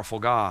very powerful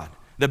God.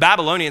 The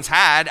Babylonians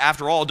had,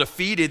 after all,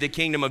 defeated the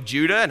kingdom of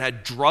Judah and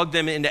had drugged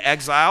them into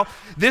exile.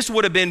 This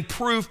would have been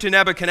proof to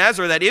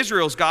Nebuchadnezzar that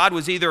Israel's God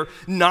was either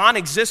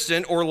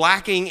non-existent or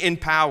lacking in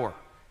power.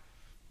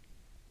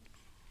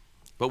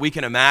 But we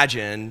can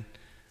imagine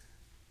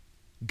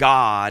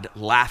God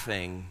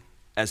laughing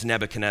as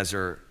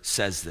Nebuchadnezzar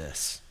says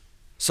this.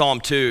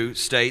 Psalm 2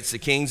 states, "The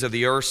kings of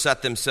the earth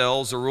set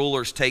themselves, the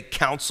rulers take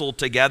counsel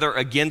together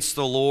against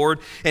the Lord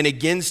and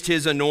against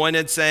his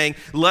anointed, saying,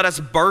 'Let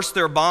us burst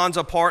their bonds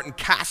apart and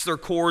cast their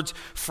cords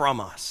from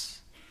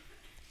us.'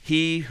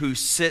 He who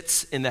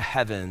sits in the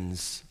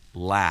heavens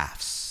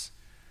laughs.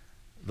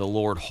 The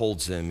Lord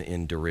holds them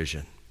in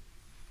derision."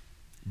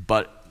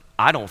 But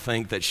I don't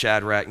think that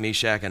Shadrach,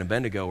 Meshach, and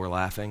Abednego were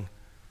laughing.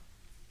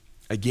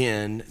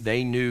 Again,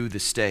 they knew the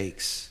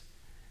stakes.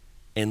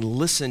 And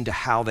listen to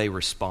how they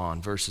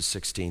respond, verses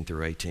 16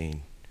 through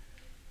 18.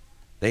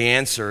 They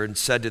answered and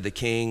said to the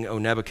king, "O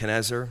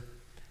Nebuchadnezzar,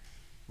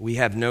 we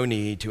have no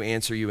need to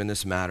answer you in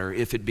this matter.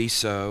 If it be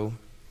so,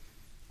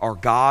 our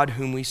God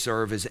whom we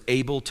serve is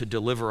able to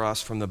deliver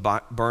us from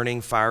the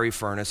burning fiery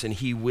furnace, and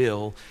he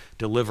will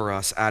deliver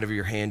us out of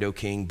your hand, O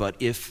king. But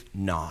if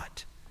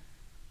not,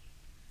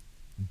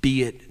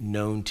 be it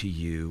known to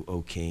you,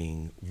 O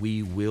king,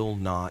 we will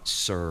not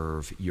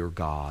serve your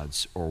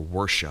gods or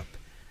worship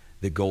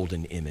the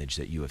golden image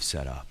that you have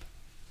set up."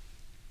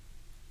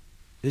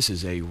 This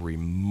is a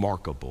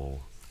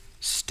remarkable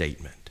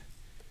statement,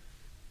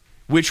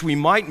 which we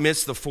might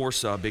miss the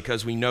force of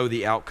because we know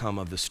the outcome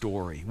of the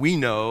story. We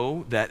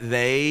know that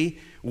they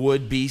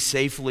would be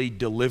safely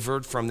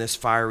delivered from this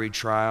fiery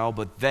trial,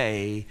 but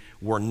they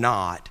were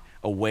not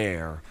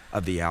aware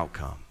of the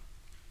outcome.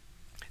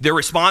 Their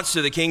response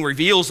to the king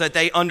reveals that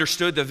they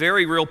understood the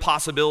very real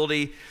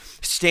possibility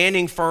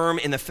standing firm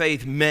in the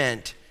faith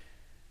meant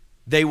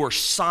they were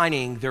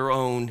signing their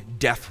own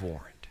death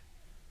warrant.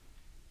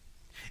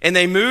 And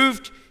they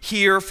moved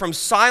here from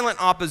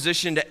silent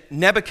opposition to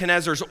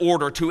Nebuchadnezzar's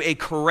order to a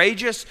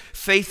courageous,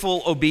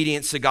 faithful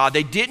obedience to God.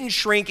 They didn't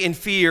shrink in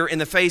fear in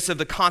the face of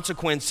the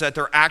consequence that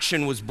their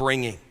action was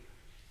bringing.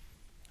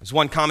 As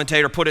one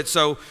commentator put it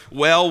so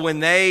well,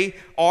 when they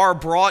are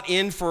brought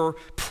in for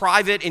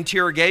private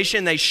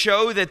interrogation, they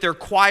show that their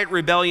quiet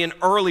rebellion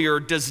earlier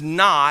does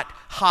not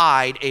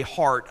hide a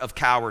heart of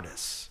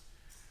cowardice.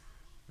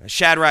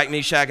 Shadrach,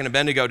 Meshach, and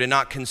Abednego did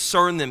not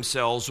concern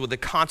themselves with the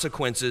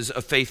consequences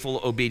of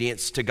faithful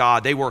obedience to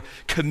God. They were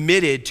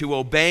committed to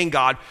obeying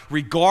God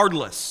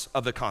regardless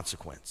of the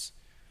consequence.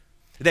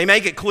 They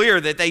make it clear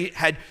that they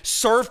had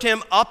served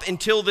him up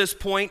until this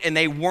point and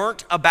they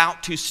weren't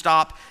about to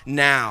stop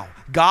now.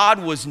 God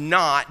was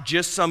not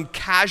just some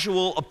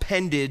casual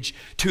appendage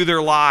to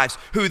their lives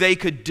who they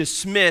could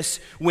dismiss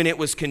when it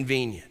was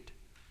convenient.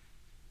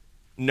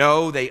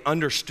 No, they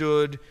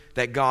understood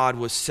that God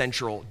was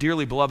central.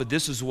 Dearly beloved,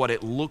 this is what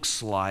it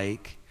looks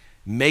like,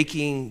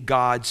 making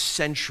God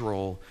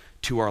central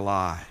to our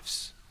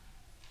lives.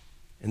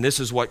 And this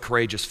is what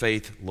courageous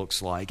faith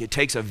looks like. It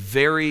takes a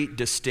very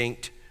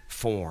distinct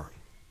form.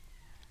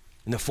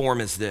 And the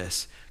form is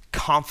this: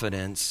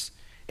 confidence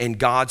in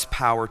God's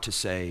power to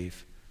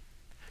save.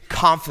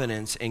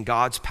 Confidence in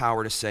God's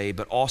power to save,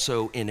 but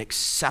also in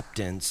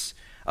acceptance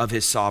of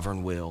his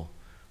sovereign will,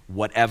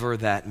 whatever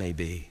that may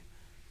be.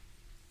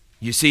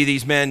 You see,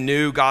 these men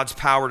knew God's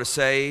power to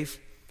save,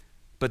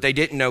 but they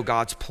didn't know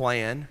God's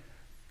plan.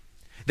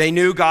 They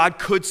knew God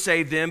could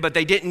save them, but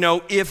they didn't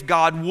know if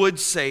God would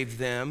save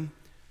them.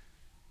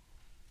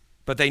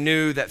 But they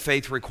knew that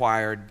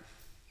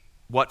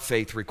what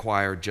faith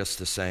required just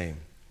the same.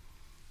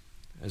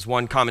 As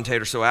one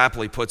commentator so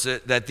aptly puts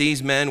it, that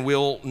these men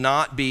will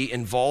not be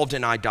involved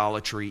in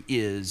idolatry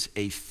is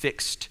a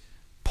fixed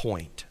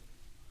point.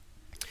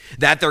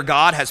 That their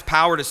God has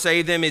power to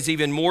save them is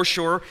even more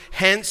sure,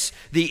 hence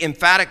the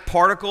emphatic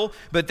particle,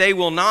 but they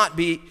will not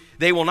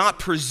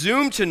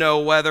presume to know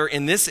whether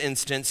in this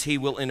instance he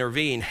will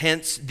intervene,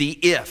 hence the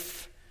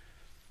if.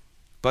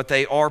 But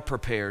they are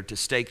prepared to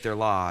stake their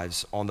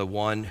lives on the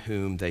one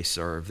whom they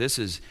serve. This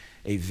is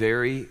a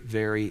very,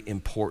 very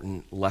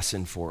important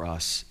lesson for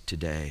us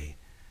today.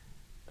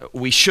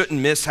 We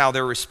shouldn't miss how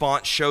their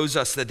response shows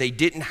us that they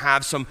didn't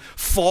have some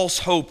false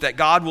hope that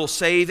God will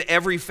save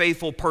every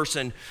faithful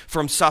person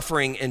from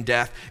suffering and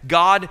death.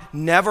 God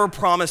never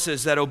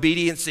promises that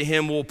obedience to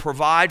him will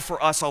provide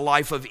for us a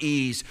life of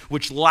ease,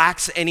 which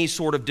lacks any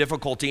sort of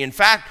difficulty. In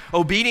fact,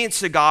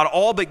 obedience to God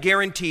all but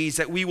guarantees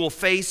that we will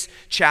face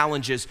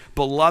challenges.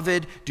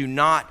 Beloved, do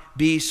not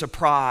be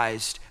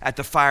surprised at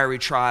the fiery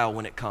trial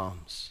when it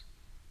comes.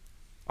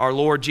 Our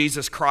Lord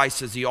Jesus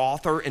Christ is the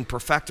author and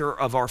perfecter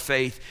of our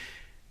faith.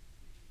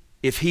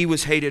 If he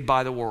was hated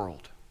by the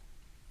world,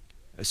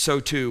 so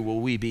too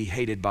will we be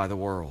hated by the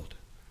world.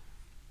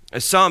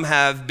 As some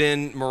have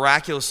been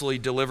miraculously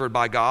delivered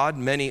by God,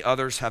 many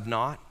others have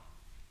not.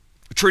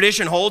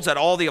 Tradition holds that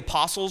all the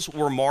apostles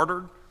were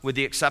martyred, with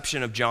the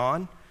exception of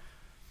John.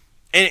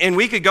 And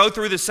we could go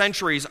through the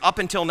centuries up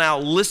until now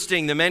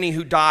listing the many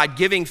who died,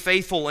 giving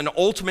faithful and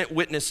ultimate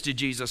witness to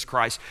Jesus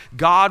Christ.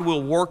 God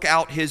will work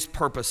out his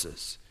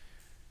purposes.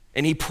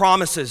 And he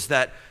promises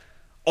that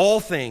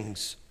all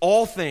things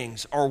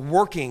are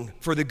working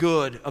for the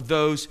good of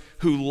those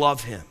who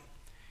love him,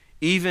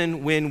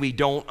 even when we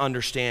don't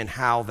understand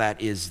how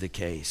that is the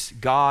case.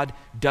 God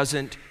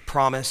doesn't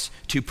promise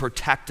to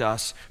protect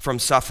us from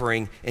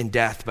suffering and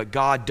death, but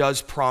God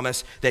does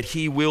promise that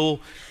he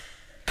will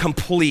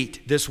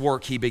complete this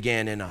work he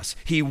began in us.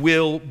 He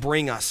will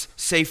bring us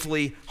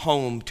safely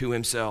home to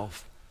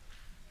himself.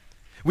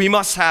 We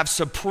must have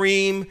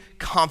supreme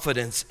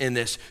confidence in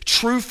this.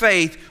 True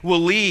faith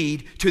will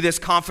lead to this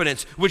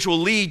confidence, which will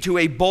lead to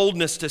a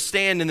boldness to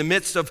stand in the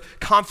midst of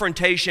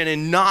confrontation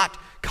and not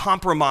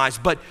compromise,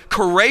 but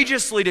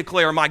courageously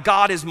declare, my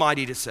God is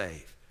mighty to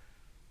save.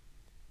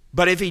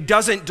 But if he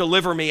doesn't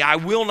deliver me, I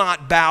will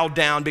not bow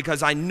down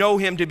because I know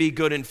him to be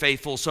good and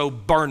faithful, so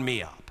burn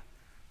me up.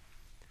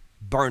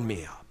 Burn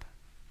me up.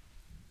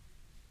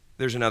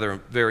 There's another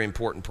very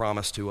important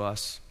promise to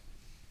us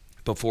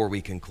before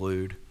we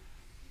conclude.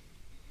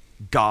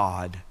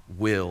 God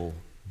will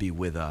be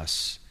with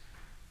us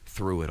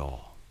through it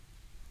all.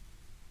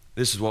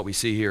 This is what we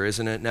see here,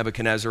 isn't it?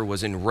 Nebuchadnezzar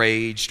was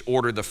enraged,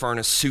 ordered the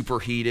furnace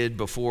superheated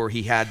before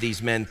he had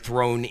these men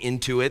thrown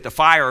into it. The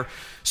fire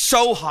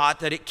so hot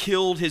that it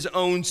killed his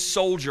own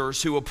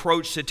soldiers who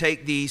approached to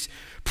take these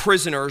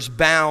prisoners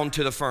bound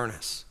to the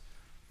furnace.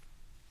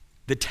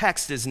 The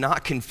text is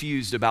not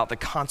confused about the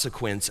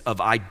consequence of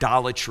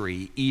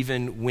idolatry,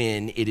 even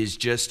when it is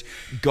just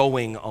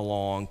going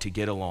along to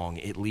get along.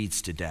 It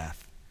leads to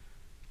death.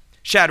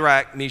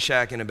 Shadrach,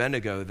 Meshach, and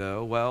Abednego,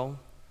 though, well,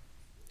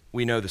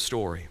 we know the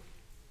story.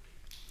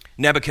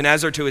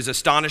 Nebuchadnezzar, to his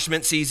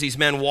astonishment, sees these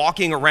men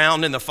walking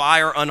around in the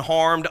fire,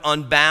 unharmed,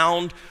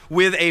 unbound,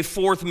 with a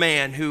fourth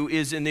man who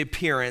is in the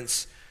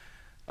appearance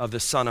of the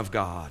Son of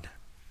God.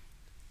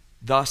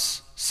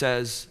 Thus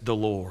says the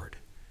Lord,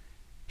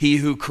 he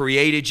who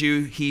created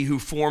you, he who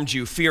formed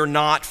you, fear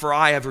not, for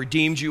I have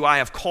redeemed you. I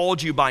have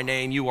called you by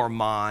name. You are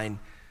mine.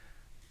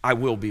 I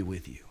will be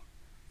with you.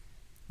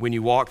 When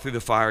you walk through the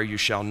fire, you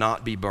shall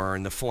not be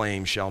burned. The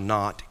flame shall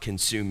not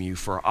consume you,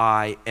 for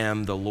I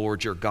am the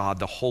Lord your God,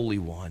 the Holy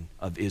One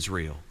of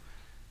Israel,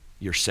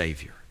 your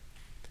Savior.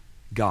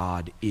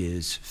 God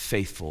is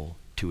faithful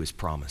to his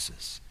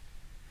promises.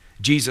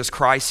 Jesus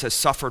Christ has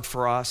suffered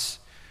for us.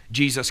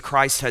 Jesus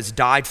Christ has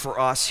died for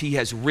us. He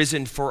has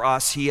risen for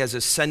us. He has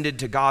ascended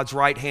to God's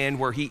right hand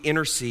where he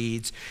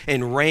intercedes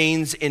and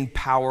reigns in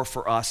power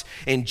for us.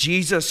 And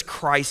Jesus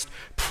Christ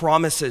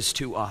promises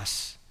to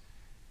us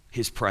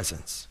his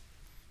presence.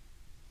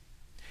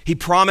 He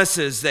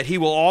promises that he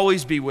will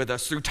always be with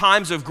us through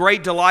times of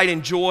great delight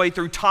and joy,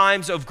 through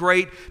times of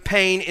great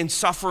pain and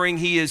suffering.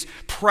 He is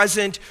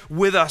present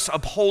with us,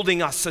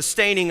 upholding us,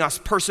 sustaining us,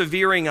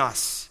 persevering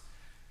us.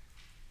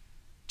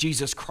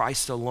 Jesus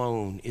Christ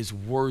alone is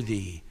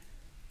worthy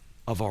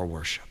of our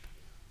worship.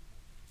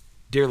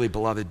 Dearly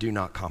beloved, do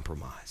not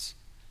compromise.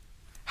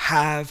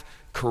 Have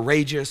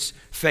courageous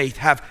faith.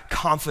 Have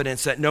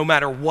confidence that no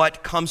matter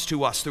what comes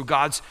to us through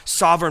God's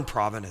sovereign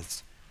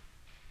providence,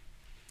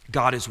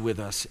 God is with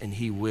us and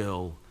he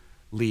will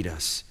lead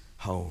us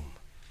home.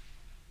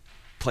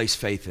 Place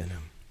faith in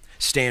him.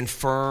 Stand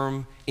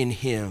firm in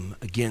him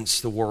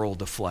against the world,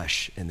 the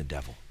flesh, and the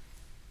devil.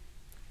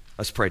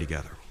 Let's pray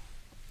together.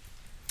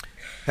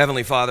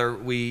 Heavenly Father,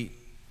 we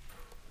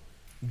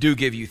do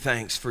give you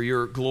thanks for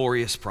your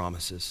glorious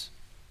promises,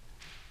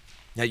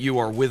 that you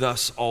are with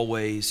us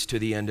always to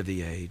the end of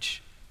the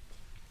age.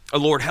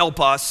 Lord, help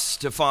us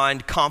to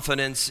find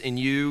confidence in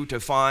you, to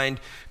find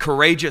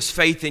courageous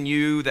faith in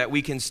you, that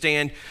we can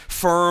stand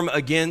firm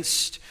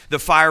against the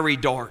fiery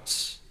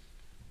darts.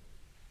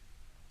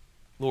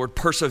 Lord,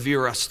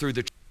 persevere us through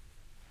the...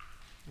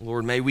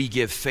 Lord, may we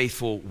give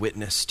faithful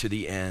witness to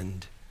the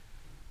end.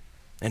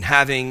 And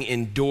having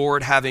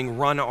endured, having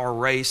run our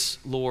race,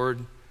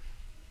 Lord,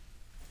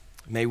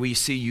 may we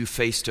see you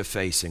face to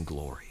face in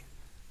glory.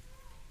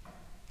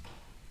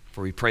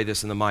 For we pray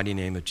this in the mighty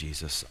name of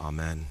Jesus.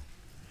 Amen.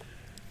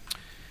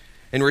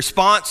 In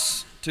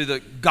response to the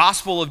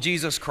gospel of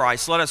Jesus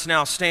Christ, let us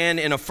now stand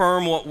and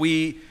affirm what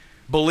we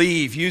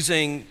believe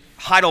using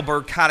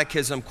Heidelberg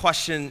Catechism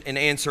question and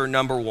answer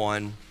number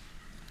 1.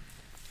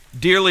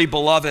 Dearly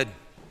beloved,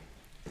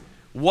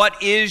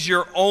 what is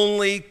your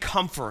only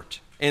comfort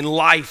in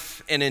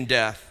life and in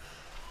death?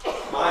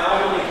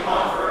 My only